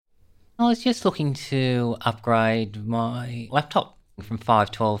I was just looking to upgrade my laptop from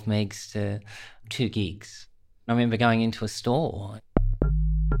 512 megs to 2 gigs. I remember going into a store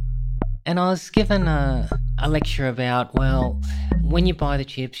and I was given a lecture about, well, when you buy the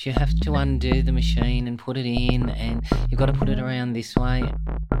chips, you have to undo the machine and put it in, and you've got to put it around this way.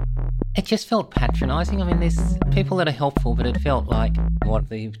 It just felt patronising. I mean, there's people that are helpful, but it felt like what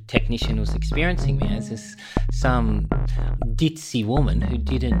the technician was experiencing me as is some ditzy woman who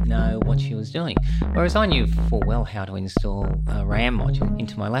didn't know what she was doing. Whereas I knew full well how to install a RAM module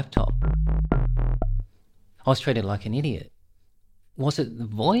into my laptop. I was treated like an idiot. Was it the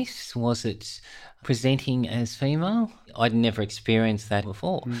voice? Was it presenting as female? I'd never experienced that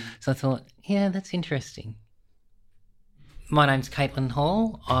before. So I thought, yeah, that's interesting. My name's Caitlin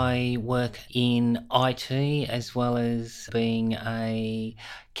Hall. I work in IT as well as being a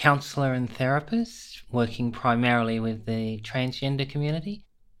counsellor and therapist, working primarily with the transgender community.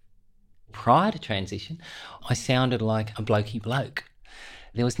 Prior to transition, I sounded like a blokey bloke.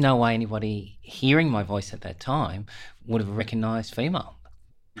 There was no way anybody hearing my voice at that time would have recognised female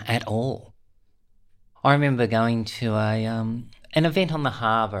at all. I remember going to an event on the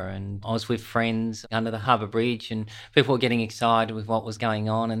harbour, and I was with friends under the harbour bridge, and people were getting excited with what was going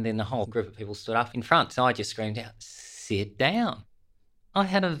on, and then the whole group of people stood up in front, so I just screamed out, "Sit down." I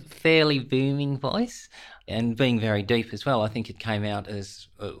had a fairly booming voice, and being very deep as well, I think it came out as,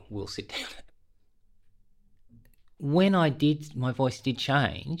 "Oh, we'll sit down." When I did, my voice did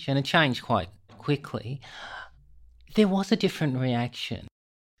change, and it changed quite quickly, there was a different reaction.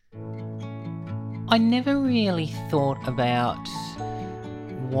 I never really thought about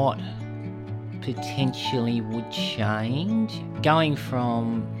what potentially would change. Going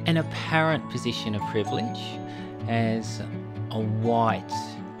from an apparent position of privilege as a white,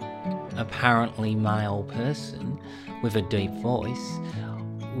 apparently male person with a deep voice,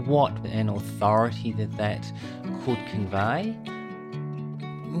 what an authority that could convey.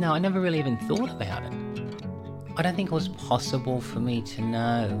 No, I never really even thought about it. I don't think it was possible for me to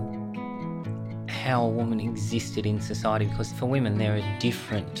know how a woman existed in society, because for women there are a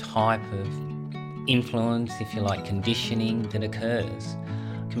different type of influence, if you like, conditioning that occurs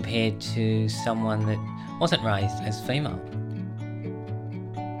compared to someone that wasn't raised as female.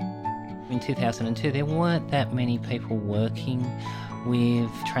 In 2002, there weren't that many people working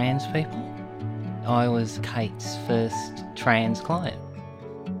with trans people. I was Kate's first trans client.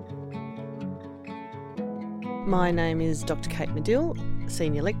 My name is Dr. Kate Medill,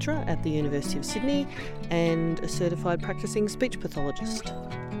 Senior Lecturer at the University of Sydney and a certified practising speech pathologist.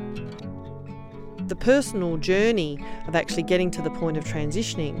 The personal journey of actually getting to the point of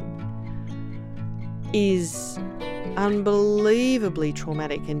transitioning is unbelievably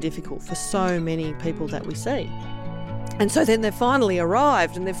traumatic and difficult for so many people that we see. And so then they've finally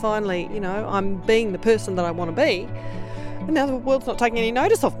arrived and they're finally, I'm being the person that I want to be, and now the world's not taking any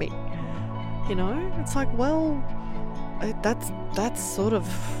notice of me. It's like, well, that's sort of,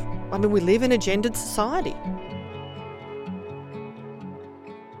 we live in a gendered society.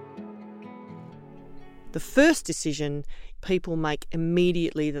 The first decision people make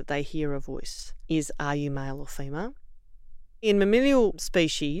immediately that they hear a voice is, are you male or female? In mammalian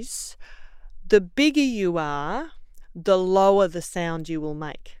species, the bigger you are, the lower the sound you will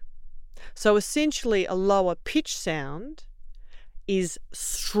make. So essentially a lower pitch sound is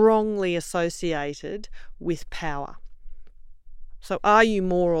strongly associated with power. So are you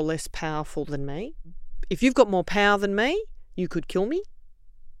more or less powerful than me? If you've got more power than me, you could kill me.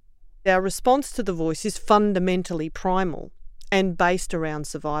 Our response to the voice is fundamentally primal and based around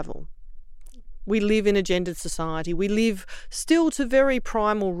survival. We live in a gendered society. We live still to very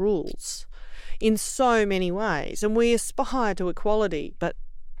primal rules in so many ways, and we aspire to equality, but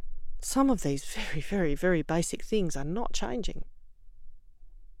some of these very, very, very basic things are not changing.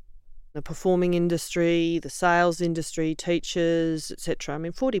 The performing industry, the sales industry, teachers, etc.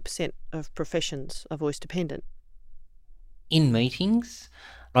 40% of professions are voice dependent. In meetings,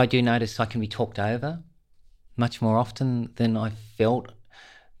 I do notice I can be talked over much more often than I felt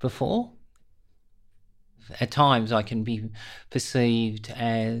before. At times I can be perceived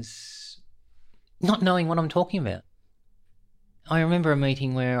as not knowing what I'm talking about. I remember a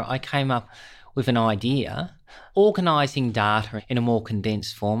meeting where I came up with an idea, organising data in a more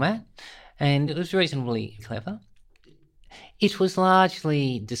condensed format, and it was reasonably clever. It was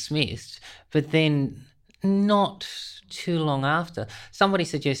largely dismissed, but then not too long after, somebody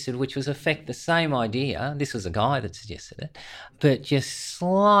suggested, which was in effect the same idea, this was a guy that suggested it, but just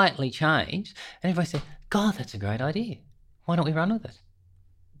slightly changed, and everybody said, God, that's a great idea. Why don't we run with it?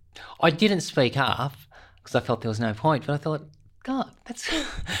 I didn't speak up because I felt there was no point, but I thought, God,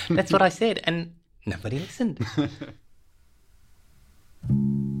 that's what I said, and nobody listened.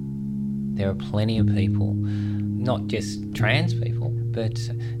 There are plenty of people, not just trans people, but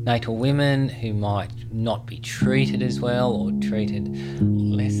natal women who might not be treated as well or treated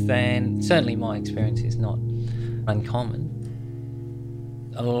less than. Certainly my experience is not uncommon.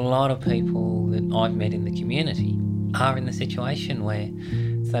 A lot of people that I've met in the community are in the situation where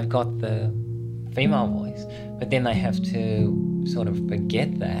they've got the female voice, but then they have to sort of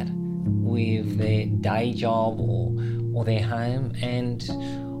forget that with their day job or their home, and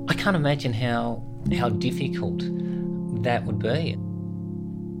I can't imagine how difficult that would be.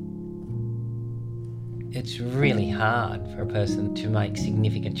 It's really hard for a person to make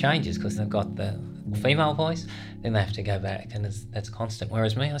significant changes because they've got the female voice, then they have to go back, and that's constant.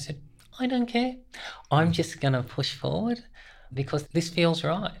 Whereas me, I said, I don't care. I'm just going to push forward because this feels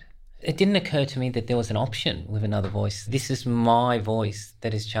right. It didn't occur to me that there was an option with another voice. This is my voice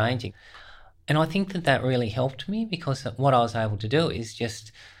that is changing. And I think that really helped me because what I was able to do is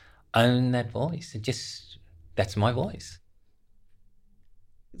just own that voice. That's my voice.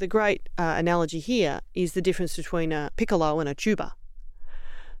 The great analogy here is the difference between a piccolo and a tuba.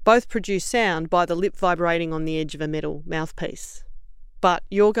 Both produce sound by the lip vibrating on the edge of a metal mouthpiece. But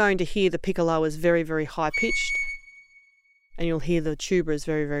you're going to hear the piccolo as very, very high-pitched, and you'll hear the tuba as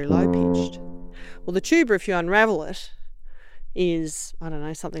very, very low-pitched. Well, the tuba, if you unravel it, is, I don't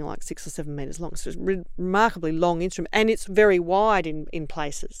know, something like 6 or 7 metres long. So it's a remarkably long instrument, and it's very wide in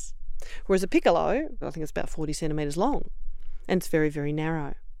places. Whereas a piccolo, I think it's about 40 centimetres long, and it's very, very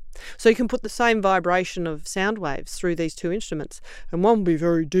narrow. So you can put the same vibration of sound waves through these two instruments, and one will be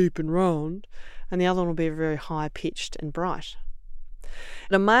very deep and round, and the other one will be very high-pitched and bright.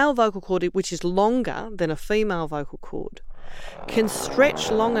 And a male vocal cord, which is longer than a female vocal cord, can stretch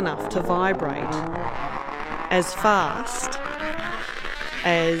long enough to vibrate as fast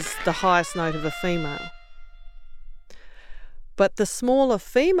as the highest note of a female. But the smaller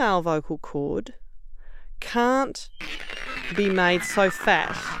female vocal cord can't be made so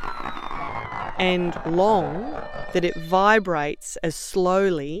fat and long that it vibrates as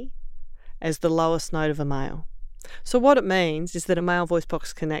slowly as the lowest note of a male. So what it means is that a male voice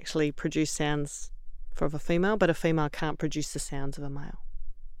box can actually produce sounds for a female, but a female can't produce the sounds of a male.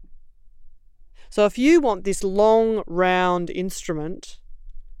 So if you want this long, round instrument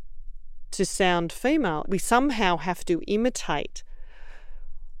to sound female, we somehow have to imitate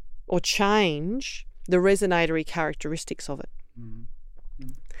or change the resonatory characteristics of it. Mm-hmm.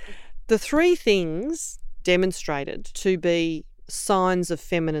 The three things demonstrated to be signs of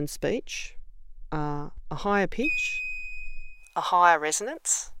feminine speech are a higher pitch, a higher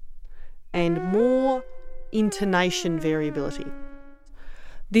resonance, and more intonation variability.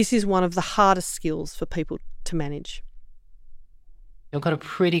 This is one of the hardest skills for people to manage. I've got a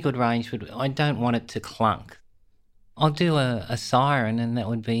pretty good range, but I don't want it to clunk. I'll do a siren, and that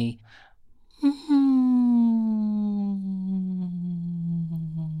would be...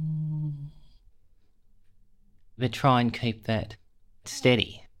 But try and keep that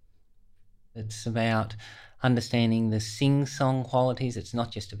steady. It's about understanding the sing-song qualities. It's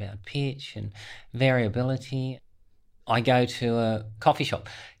not just about pitch and variability. I go to a coffee shop.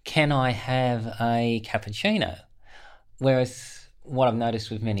 Can I have a cappuccino? Whereas what I've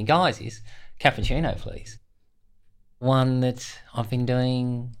noticed with many guys is, cappuccino, please. One that I've been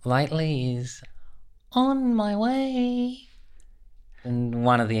doing lately is on my way. And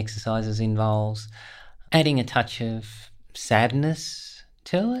one of the exercises involves adding a touch of sadness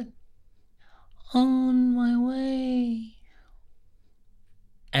to it. On my way.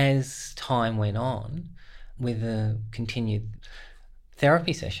 As time went on, with the continued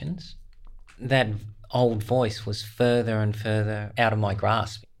therapy sessions, that old voice was further and further out of my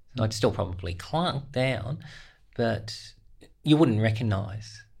grasp. I'd still probably clunk down, but you wouldn't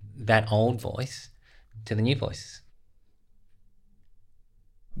recognise that old voice to the new voice.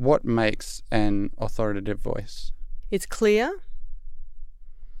 What makes an authoritative voice? It's clear.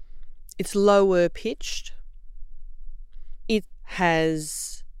 It's lower pitched. It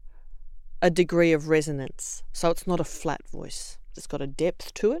has a degree of resonance. So it's not a flat voice. It's got a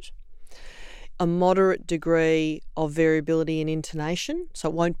depth to it. A moderate degree of variability in intonation. So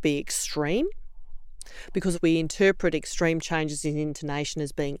it won't be extreme, because we interpret extreme changes in intonation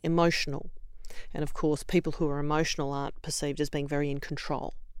as being emotional. And of course, people who are emotional aren't perceived as being very in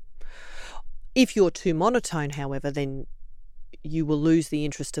control. If you're too monotone, however, then you will lose the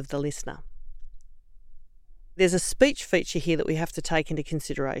interest of the listener. There's a speech feature here that we have to take into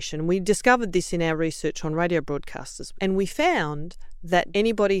consideration. We discovered this in our research on radio broadcasters, and we found that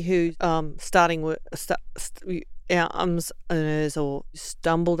anybody who ums and ers or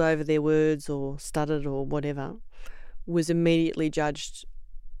stumbled over their words or stuttered or whatever was immediately judged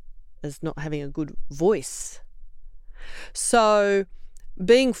as not having a good voice. So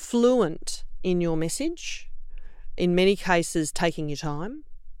being fluent in your message, in many cases taking your time,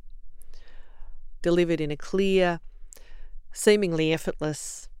 delivered in a clear, seemingly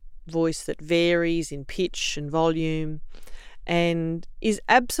effortless voice that varies in pitch and volume and is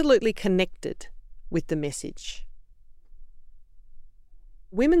absolutely connected with the message.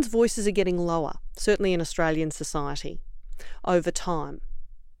 Women's voices are getting lower, certainly in Australian society, over time.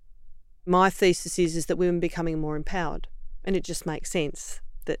 My thesis is that women are becoming more empowered, and it just makes sense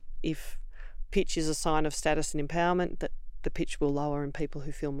that if pitch is a sign of status and empowerment, that the pitch will lower in people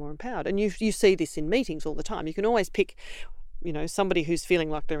who feel more empowered. And you see this in meetings all the time. You can always pick, somebody who's feeling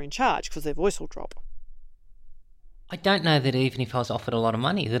like they're in charge because their voice will drop. I don't know that even if I was offered a lot of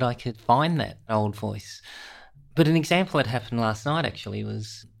money that I could find that old voice. But an example that happened last night actually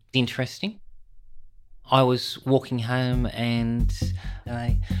was interesting. I was walking home and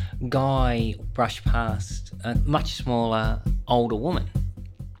a guy brushed past a much smaller, older woman.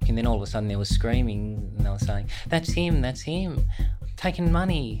 And then all of a sudden there was screaming and they were saying, that's him, taking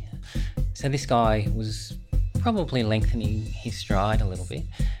money. So this guy was probably lengthening his stride a little bit.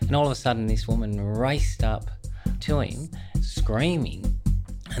 And all of a sudden this woman raced up to him, screaming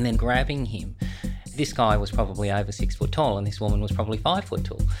and then grabbing him. This guy was probably over 6 foot tall and this woman was probably 5 foot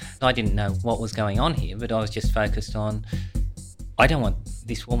tall. I didn't know what was going on here, but I was just focused on, I don't want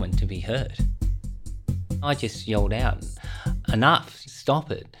this woman to be hurt. I just yelled out, enough,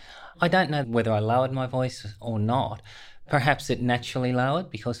 stop it. I don't know whether I lowered my voice or not. Perhaps it naturally lowered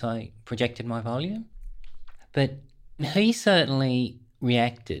because I projected my volume. But he certainly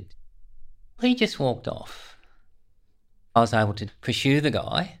reacted. He just walked off. I was able to pursue the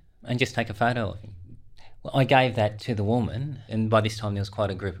guy and just take a photo of him. Well, I gave that to the woman, and by this time there was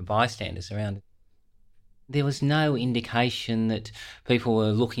quite a group of bystanders around. There was no indication that people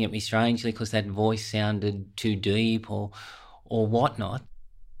were looking at me strangely because that voice sounded too deep or whatnot.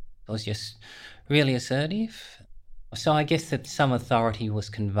 I was just really assertive. So I guess that some authority was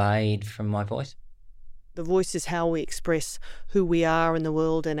conveyed from my voice. The voice is how we express who we are in the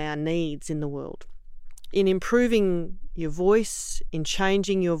world and our needs in the world. In improving your voice, in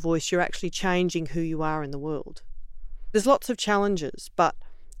changing your voice, you're actually changing who you are in the world. There's lots of challenges, but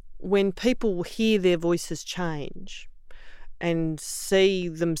when people hear their voices change and see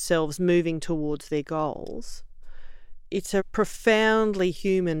themselves moving towards their goals, it's a profoundly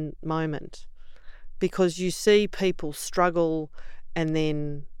human moment because you see people struggle and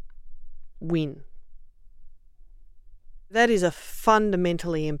then win. That is a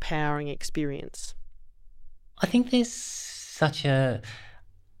fundamentally empowering experience. I think there's such a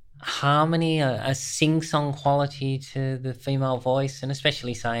harmony, a sing-song quality to the female voice, and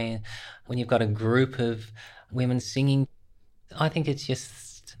especially saying when you've got a group of women singing, I think it's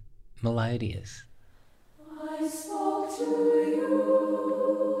just melodious. I spoke to you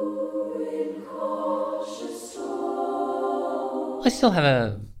in cautious tones. I still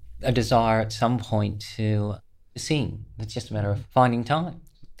have a desire at some point to sing. It's just a matter of finding time.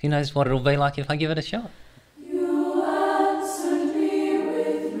 Who knows what it'll be like if I give it a shot. You answered me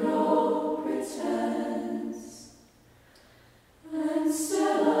with no pretense, and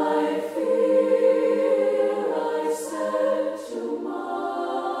still I fear I said too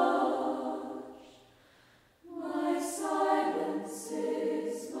much. My silence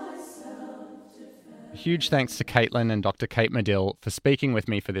is my self-defense. Huge thanks to Caitlin and Dr. Kate Medill for speaking with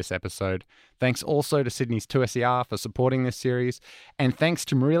me for this episode. Thanks also to Sydney's 2SER for supporting this series. And thanks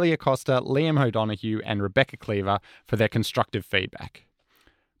to Marilia Costa, Liam O'Donoghue and Rebecca Cleaver for their constructive feedback.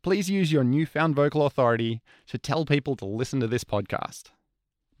 Please use your newfound vocal authority to tell people to listen to this podcast.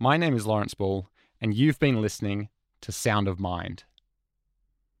 My name is Lawrence Bull, and you've been listening to Sound of Mind.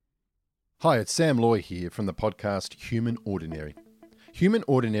 Hi, it's Sam Loy here from the podcast Human Ordinary. Human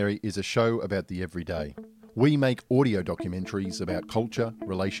Ordinary is a show about the everyday. We make audio documentaries about culture,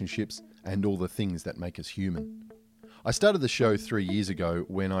 relationships, and all the things that make us human. I started the show 3 years ago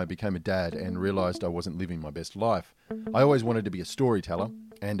when I became a dad and realised I wasn't living my best life. I always wanted to be a storyteller,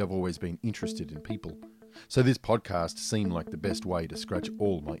 and I've always been interested in people. So this podcast seemed like the best way to scratch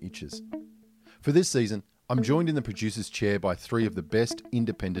all my itches. For this season, I'm joined in the producer's chair by 3 of the best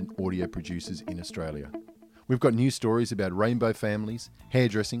independent audio producers in Australia. We've got news stories about rainbow families,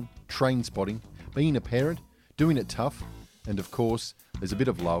 hairdressing, train spotting, being a parent, doing it tough, and of course, there's a bit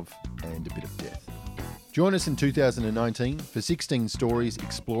of love and a bit of death. Join us in 2019 for 16 stories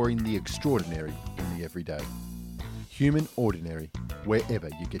exploring the extraordinary in the everyday. Human Ordinary, wherever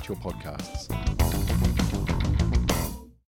you get your podcasts.